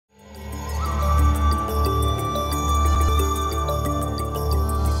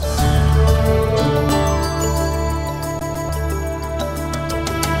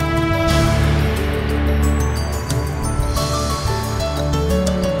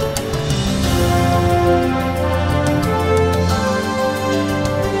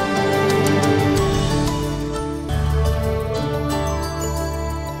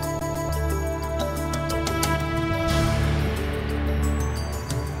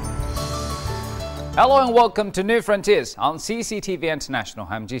Hello and welcome to New Frontiers on CCTV International.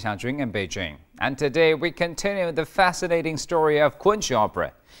 I'm Ji Xiaojun in Beijing. And today we continue the fascinating story of Kunqu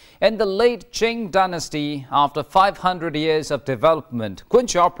opera. In the late Qing dynasty, after 500 years of development,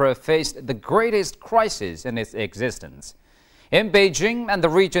 Kunqu opera faced the greatest crisis in its existence. In Beijing and the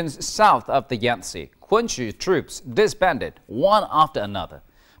regions south of the Yangtze, Kunqu troops disbanded one after another.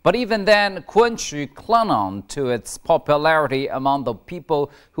 But even then, Kunqu clung on to its popularity among the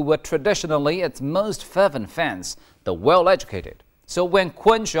people who were traditionally its most fervent fans, the well-educated. So when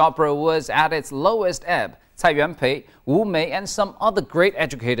Kunqu opera was at its lowest ebb, Cai Yuanpei, Wu Mei, and some other great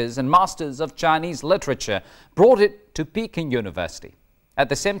educators and masters of Chinese literature brought it to Peking University. At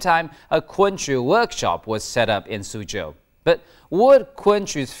the same time, a Kunqu workshop was set up in Suzhou. But would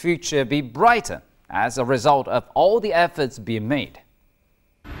Kunqu's future be brighter as a result of all the efforts being made?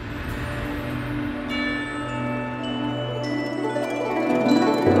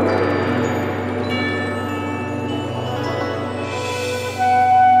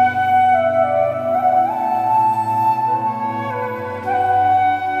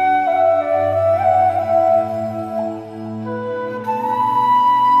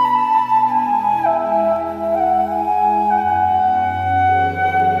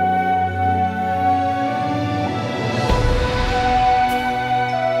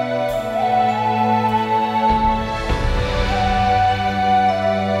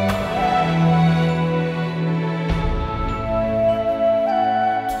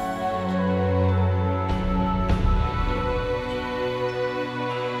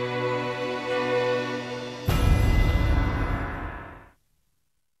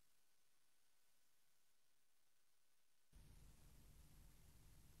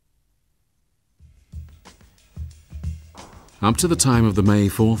 Up to the time of the May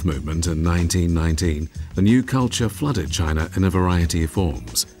 4th movement in 1919, the new culture flooded China in a variety of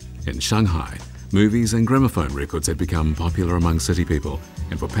forms. In Shanghai, movies and gramophone records had become popular among city people,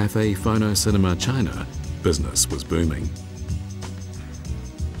 and for Pathé Phono Cinema China, business was booming.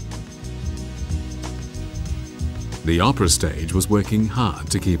 The opera stage was working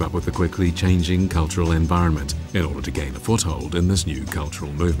hard to keep up with the quickly changing cultural environment in order to gain a foothold in this new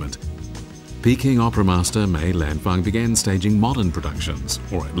cultural movement. Peking opera master Mei Lanfang began staging modern productions,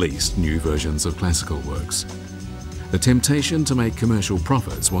 or at least new versions of classical works. The temptation to make commercial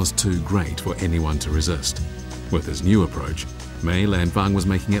profits was too great for anyone to resist. With his new approach, Mei Lanfang was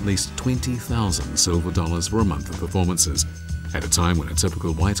making at least 20,000 silver dollars for a month of performances, at a time when a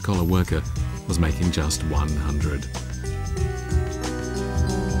typical white-collar worker was making just 100.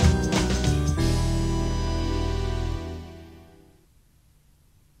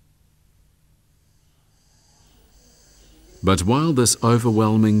 But while this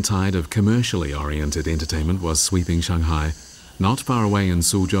overwhelming tide of commercially oriented entertainment was sweeping Shanghai, not far away in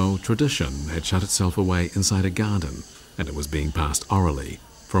Suzhou, tradition had shut itself away inside a garden, and it was being passed orally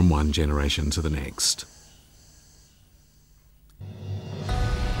from one generation to the next.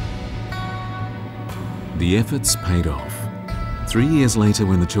 The efforts paid off. 3 years later,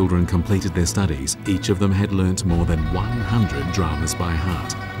 when the children completed their studies, each of them had learnt more than 100 dramas by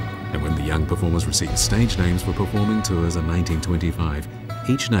heart. And when the young performers received stage names for performing tours in 1925,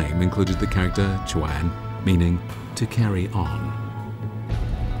 each name included the character Chuan, meaning to carry on.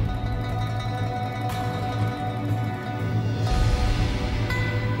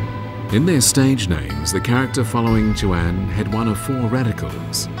 In their stage names, the character following Chuan had one of four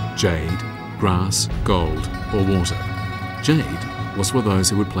radicals: jade, grass, gold, or water. Jade was for those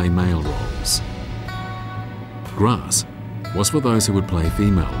who would play male roles. Grass was for those who would play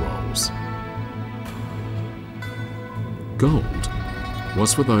female roles. Gold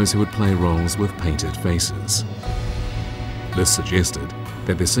was for those who would play roles with painted faces. This suggested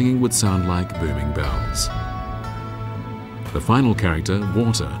that their singing would sound like booming bells. The final character,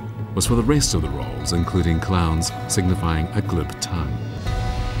 Water, was for the rest of the roles, including clowns, signifying a glib tongue.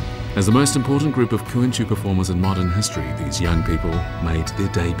 As the most important group of Kunqu performers in modern history, these young people made their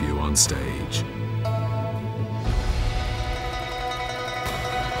debut on stage.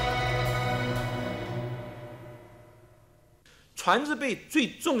 传字辈最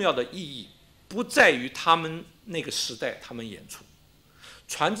重要的意义不在于他们那个时代他们演出，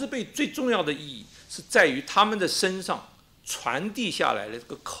传字辈最重要的意义是在于他们的身上传递下来的这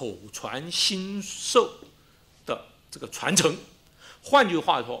个口传心授的这个传承。换句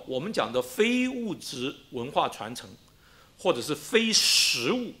话说，我们讲的非物质文化传承，或者是非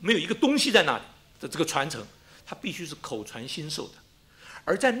实物，没有一个东西在那里的这个传承，它必须是口传心授的。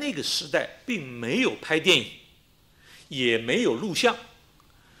而在那个时代，并没有拍电影，也没有录像，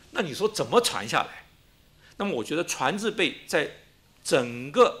那你说怎么传下来？那么我觉得传字辈在整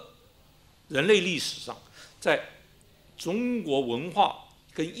个人类历史上，在中国文化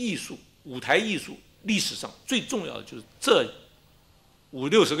跟艺术、舞台艺术历史上最重要的就是这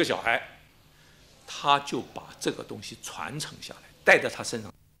50-60个小孩，他就把这个东西传承下来，带在他身上。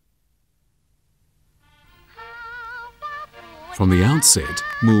 From the outset,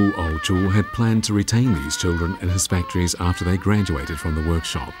 Mu Ouzhu had planned to retain these children in his factories after they graduated from the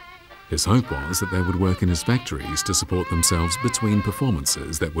workshop. His hope was that they would work in his factories to support themselves between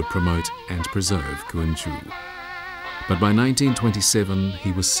performances that would promote and preserve Kunqu. But by 1927,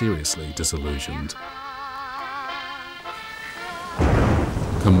 he was seriously disillusioned.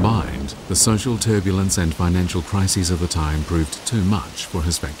 Combined, the social turbulence and financial crises of the time proved too much for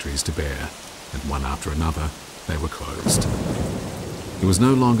his factories to bear, and one after another, they were closed. He was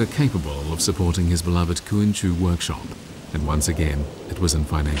no longer capable of supporting his beloved Kunqu workshop, and once again, it was in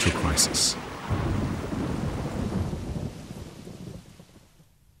financial crisis.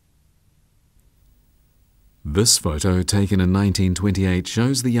 This photo, taken in 1928,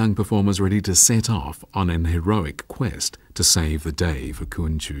 shows the young performers ready to set off on an heroic quest to save the day for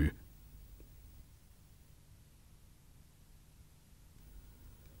Kunqu.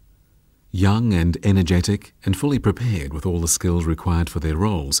 Young and energetic and fully prepared with all the skills required for their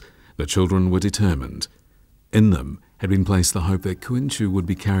roles, the children were determined. In them had been placed the hope that Kunqu would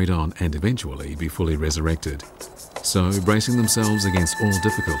be carried on and eventually be fully resurrected. So, bracing themselves against all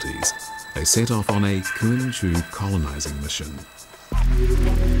difficulties, they set off on a Kunqu colonizing mission.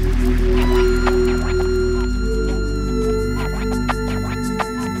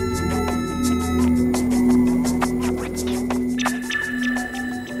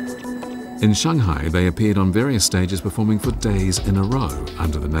 In Shanghai, they appeared on various stages performing for days in a row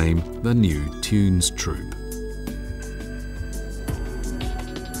under the name the New Tunes Troupe.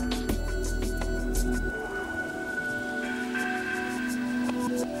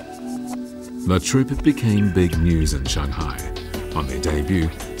 The troupe became big news in Shanghai. On their debut,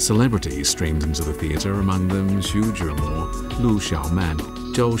 celebrities streamed into the theatre, among them Xu Zhimo, Lu Xiaoman,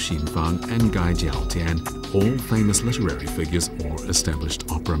 Zhou Xinfang and Gai Jiaotian, all famous literary figures or established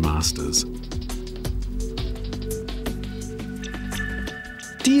opera masters.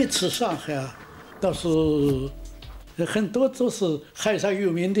 第一次上海啊，倒是很多都是海上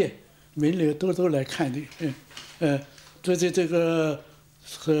有名的名流都来看的，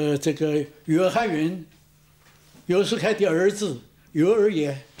这个约翰云，尤世凯的儿子尤二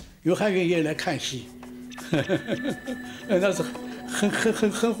爷，约翰云也来看戏，那是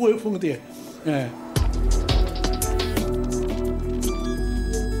很威风的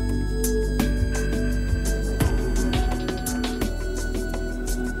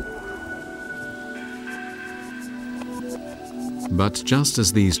，But just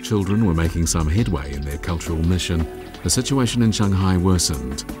as these children were making some headway in their cultural mission, the situation in Shanghai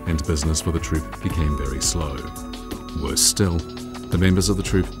worsened and business for the troupe became very slow. Worse still, the members of the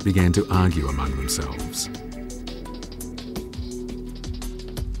troupe began to argue among themselves.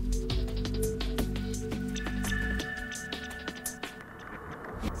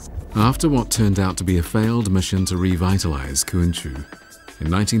 After what turned out to be a failed mission to revitalize Kunqu, in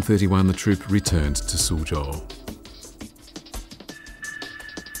 1931 the troupe returned to Suzhou.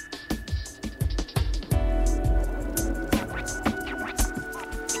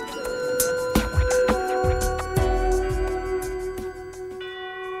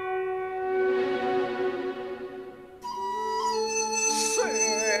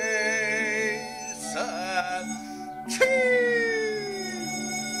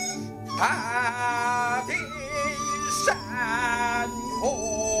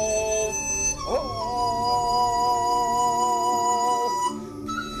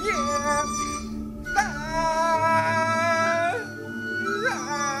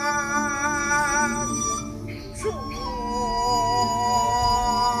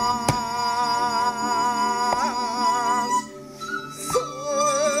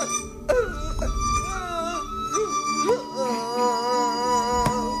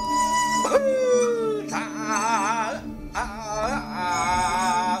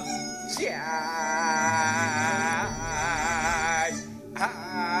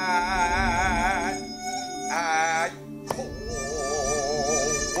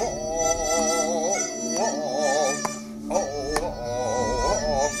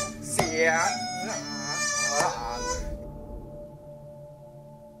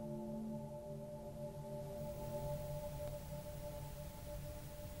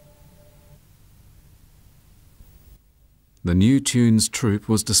 The New Tunes troupe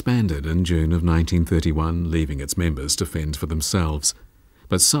was disbanded in June of 1931, leaving its members to fend for themselves.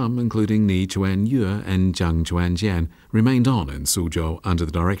 but some, including Ni Chuanyue and Jiang Chuanjian, remained on in Suzhou under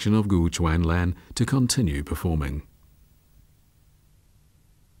the direction of Gu Chuanlan to continue performing.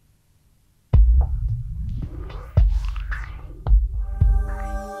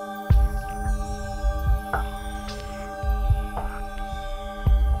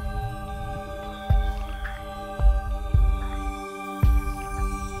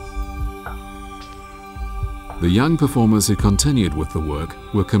 The young performers who continued with the work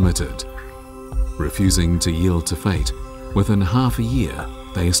were committed. Refusing to yield to fate, within half a year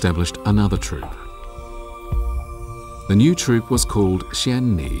they established another troupe. The new troupe was called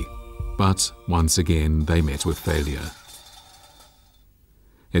Xianni, but once again they met with failure.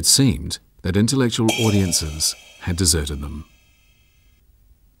 It seemed that intellectual audiences had deserted them.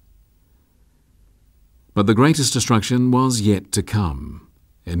 But the greatest destruction was yet to come.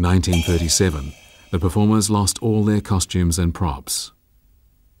 In 1937, the performers lost all their costumes and props.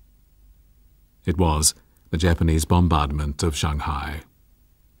 It was the Japanese bombardment of Shanghai.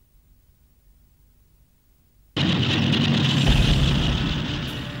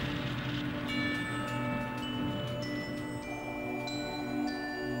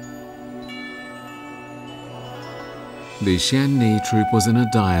 The Xianni troupe was in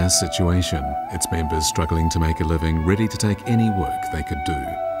a dire situation, its members struggling to make a living, ready to take any work they could do.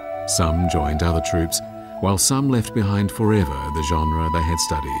 Some joined other troupes, while some left behind forever the genre they had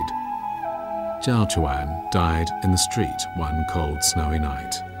studied. Zhao Chuan died in the street one cold, snowy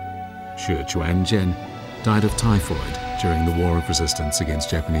night. Xue Chuanjian died of typhoid during the War of Resistance against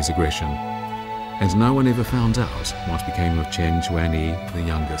Japanese aggression. And no one ever found out what became of Chen Chuanyi, the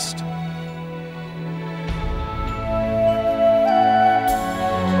youngest.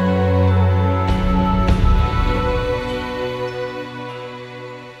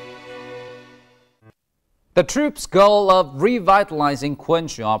 The troupe's goal of revitalizing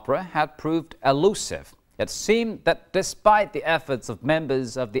Kunqu opera had proved elusive. It seemed that despite the efforts of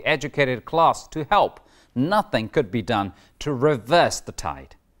members of the educated class to help, nothing could be done to reverse the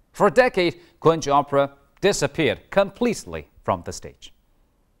tide. For a decade, Kunqu opera disappeared completely from the stage.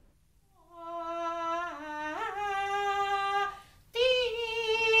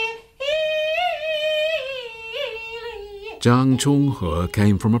 Zhang Chonghe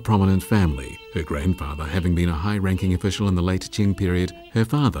came from a prominent family, her grandfather having been a high-ranking official in the late Qing period, her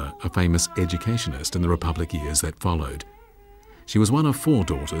father a famous educationist in the Republic years that followed. She was one of 4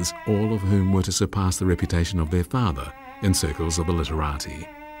 daughters, all of whom were to surpass the reputation of their father in circles of the literati.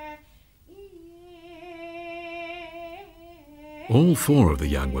 All 4 of the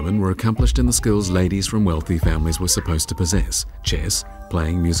young women were accomplished in the skills ladies from wealthy families were supposed to possess: chess,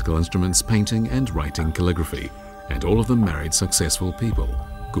 playing musical instruments, painting and writing calligraphy. And all of them married successful people.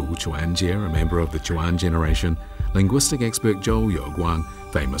 Gu Chuanjie, a member of the Chuan generation, linguistic expert Zhou Youguang,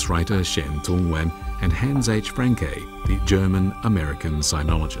 famous writer Shen Tongwen, and Hans H. Franke, the German-American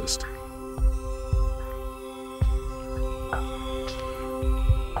sinologist.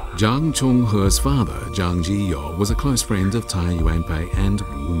 Zhang Chonghe's father, Zhang Jiyo, was a close friend of Tai Yuanpei and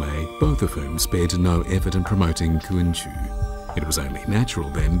Wu Mei, both of whom spared no effort in promoting Kunqu. It was only natural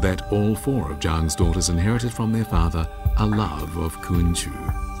then that all 4 of Zhang's daughters inherited from their father a love of Kunqu.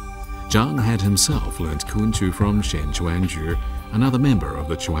 Zhang had himself learnt Kunqu from Shen Chuanju, another member of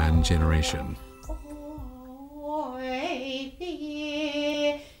the Chuan generation.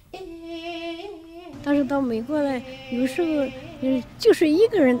 但是到美国来，有时候就是一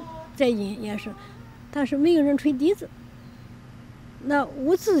个人在演示，但是没有人吹笛子。那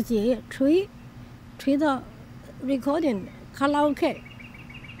我自己吹到 recording 卡拉 OK，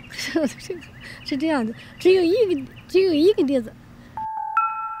 是这样的，只有一个笛子。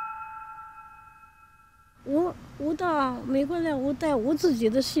我到美国来，我带我自己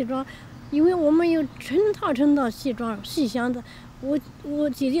的戏装，因为我们有成套戏装细箱子。我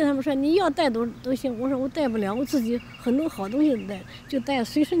姐姐他们说你要带都行，我说我带不了，我自己很多好东西带，就带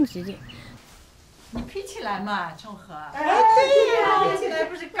随身几件。你配起来嘛，청和。哎，对呀，配起来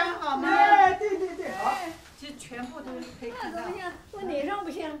不是刚好吗？哎，对，好。这全部都是配那怎么样？我脸上不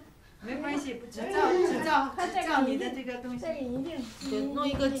行。没关系，只照你的这个东西。戴眼镜。弄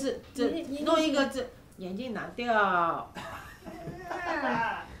一个字，弄一个字，眼镜拿掉。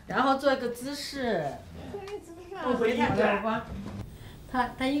然后做一个姿势。梦回印证。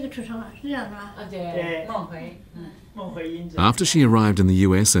他一个出场了，是这样是吧？对，梦回印证。 After she arrived in the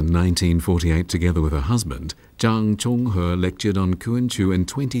US in 1948 together with her husband, Zhang Chonghe lectured on Kunqu in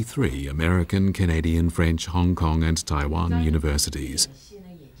 23 American, Canadian, French, Hong Kong and Taiwan universities.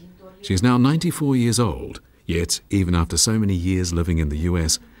 She is now 94 years old, yet even after so many years living in the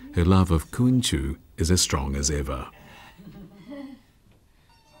US, her love of Kunqu is as strong as ever.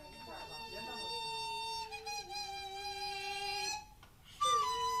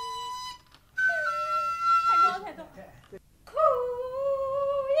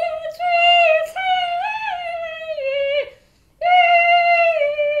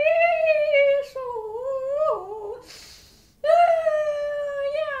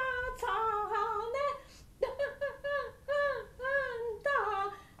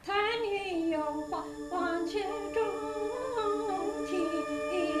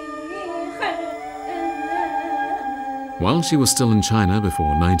 While she was still in China before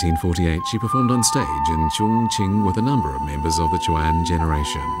 1948, she performed on stage in Chongqing with a number of members of the Chuan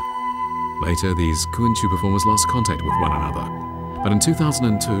generation. Later, these Kunqu performers lost contact with one another. But in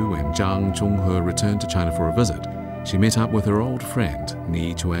 2002, when Zhang Zhonghe returned to China for a visit, she met up with her old friend,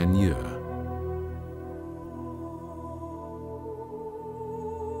 Ni Chuanyue.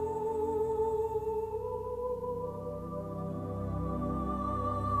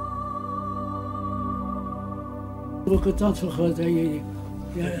我跟张楚河在也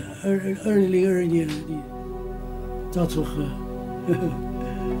2002年的张楚河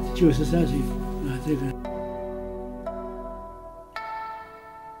93岁啊，这个。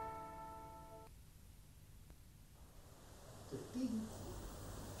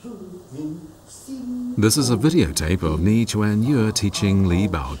This is a videotape of Ni Chuanyue teaching Li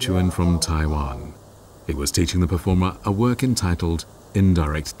Baochuan from Taiwan. He was teaching the performer a work entitled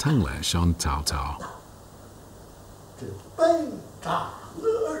Indirect Tongue Lash on Tao Tao.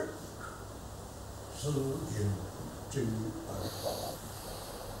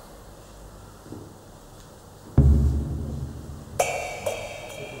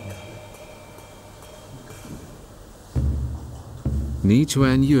 Ni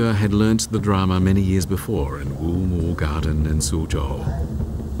Chuanyue had learnt the drama many years before in Wu Mu Garden in Suzhou,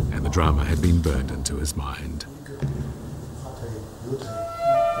 and the drama had been burned into his mind.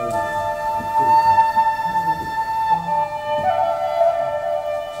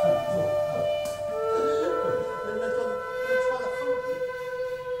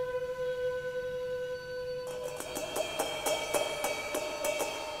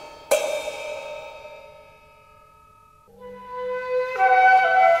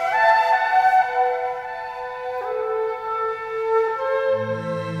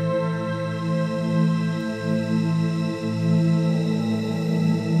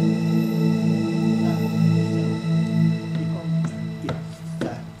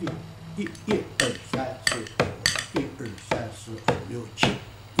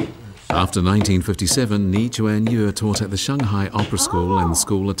 After 1957, Ni Chuanyue taught at the Shanghai Opera School and the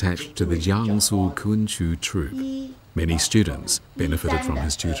school attached to the Jiangsu Kunqu troupe. Many students benefited from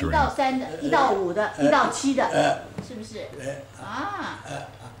his tutoring. 1到5的，1到7的，是不是？啊。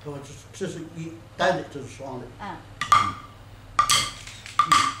这是一单的，这是双的。哦。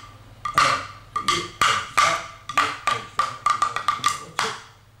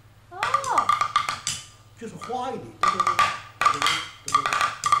就是花一点，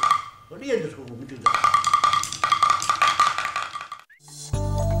我练的时候我们就这样。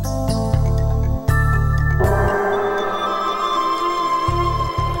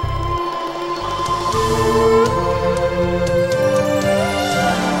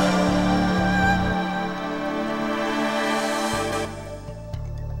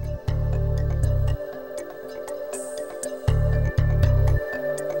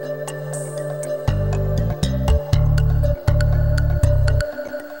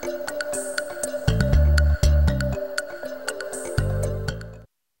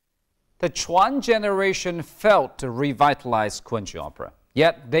The Chuan generation failed to revitalize Kunqu opera.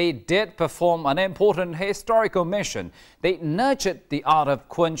 Yet they did perform an important historical mission. They nurtured the art of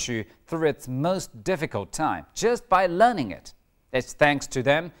Kunqu through its most difficult time, just by learning it. It's thanks to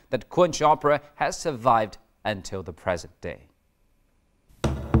them that Kunqu opera has survived until the present day.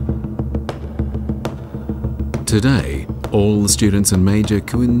 Today, all the students in major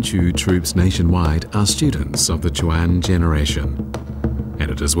Kunqu troupes nationwide are students of the Chuan generation. And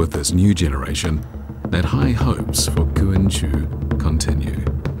it is with this new generation that high hopes for Kunqu continue.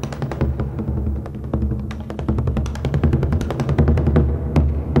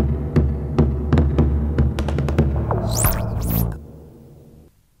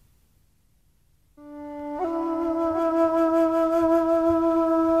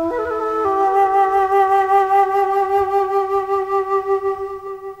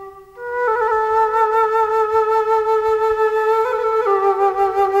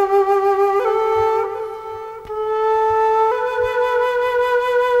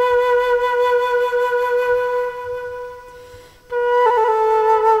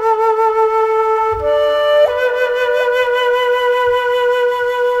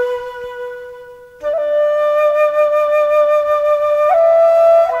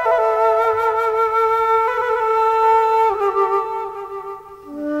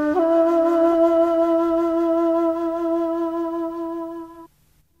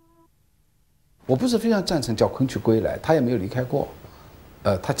我不是非常赞成叫昆曲归来，他也没有离开过，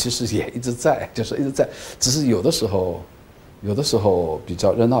他其实也一直在，就是一直在，只是有的时候比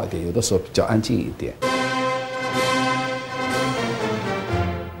较热闹一点，有的时候比较安静一点。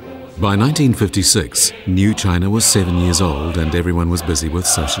By 1956, New China was 7 years old and everyone was busy with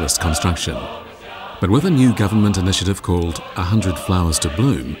socialist construction. But with a new government initiative called 100 Flowers to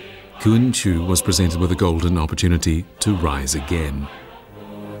Bloom, Kunqu was presented with a golden opportunity to rise again.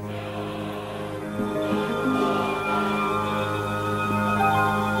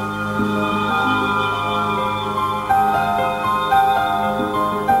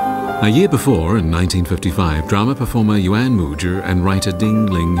 A year before, in 1955, drama performer Yuan Muzhi and writer Ding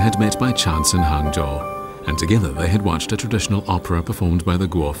Ling had met by chance in Hangzhou, and together they had watched a traditional opera performed by the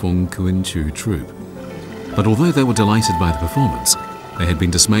Guofeng Kunqu troupe. But although they were delighted by the performance, they had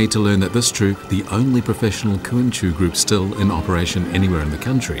been dismayed to learn that this troupe, the only professional Kunqu group still in operation anywhere in the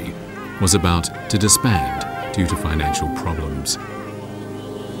country, was about to disband due to financial problems.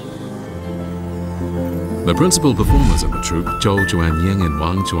 The principal performers of the troupe, Zhou Juanying and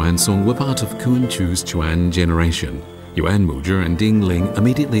Wang Juansong, were part of Kunqu's Juan generation. Yuan Muzhi and Ding Ling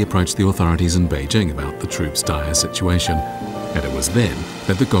immediately approached the authorities in Beijing about the troupe's dire situation, and it was then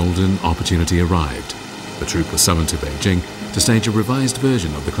that the golden opportunity arrived. The troupe was summoned to Beijing to stage a revised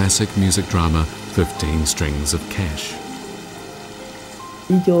version of the classic music drama 15 Strings of Cash.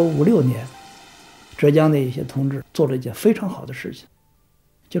 1956年，浙江的一些同志做了一件非常好的事情，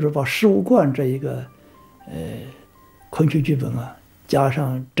就是把十五贯这一个昆曲剧本啊，加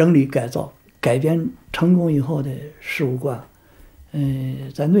上整理改造、改编成功以后的十五贯，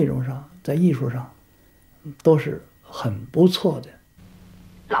在内容上、在艺术上，都是很不错的。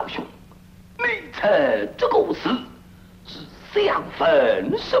老兄，你猜这个事是想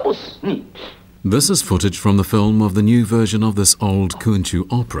分什么事呢？ This is footage from the film of the new version of this old Kunqu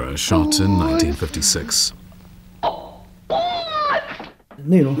opera shot in 1956.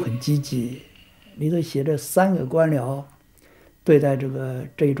 内容很积极，里头写着3个官僚对待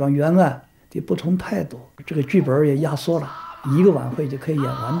这一桩冤案的不同态度。这个剧本也压缩了，1个晚会就可以演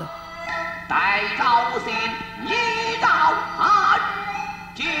完的。待朝鲜一到汉，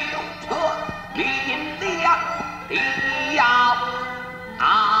就撤临两地要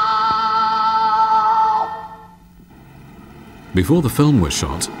好。 Before the film was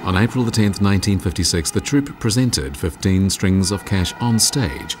shot, on April 10, 1956, the troupe presented 15 Strings of Cash on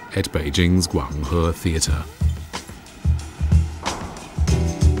stage at Beijing's Guanghe Theatre.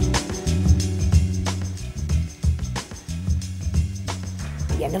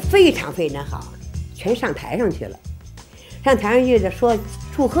 演得非常非常好，全上台上去了。上台上去的说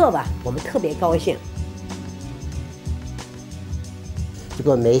祝贺吧，我们特别高兴。这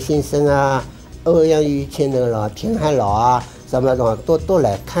个梅先生啊，欧阳予倩那个了，田汉老啊。 什么都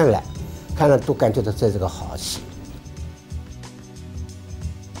来看了，看了都感觉到这是个好戏。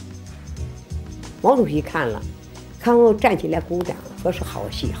毛主席看了，看后站起来鼓掌，说是好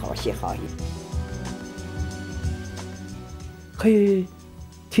戏，好戏，好戏。可以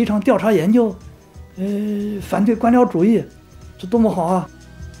提倡调查研究，反对官僚主义，这多么好啊！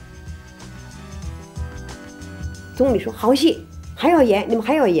总理说好戏，还要演，你们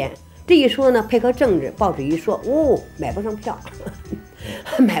还要演。 这一说呢，配合政治，报纸一说，哦，买不上票，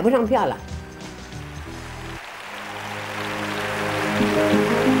买不上票了。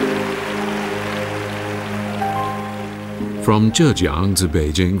From Zhejiang to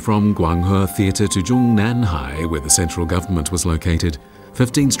Beijing, from Guanghe Theatre to Zhongnanhai, where the central government was located,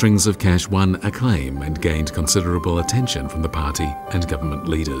 15 Strings of Cash won acclaim and gained considerable attention from the party and government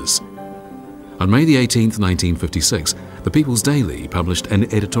leaders. On May 18, 1956, the People's Daily published an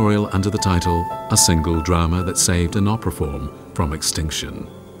editorial under the title A Single Drama That Saved an Opera Form from Extinction.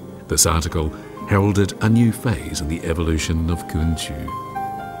 This article heralded a new phase in the evolution of Kunqu.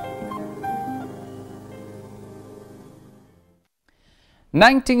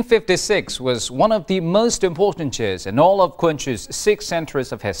 "1956 was one of the most important years in all of Kunqu's 6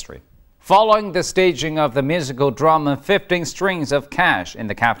 centuries of history. Following the staging of the musical drama 15 Strings of Cash in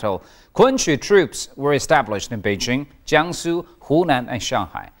the capital, Kunqu troops were established in Beijing, Jiangsu, Hunan, and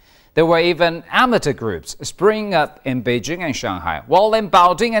Shanghai. There were even amateur groups springing up in Beijing and Shanghai, while in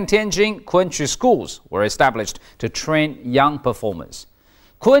Baoding and Tianjin, Kunqu schools were established to train young performers.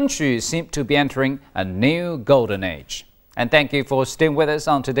 Kunqu seemed to be entering a new golden age. And thank you for staying with us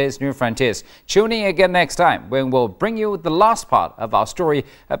on today's New Frontiers. Tune in again next time when we'll bring you the last part of our story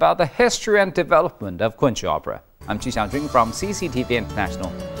about the history and development of Kunqu opera. I'm Qi Xiaojun from CCTV International.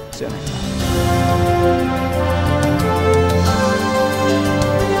 See you next time.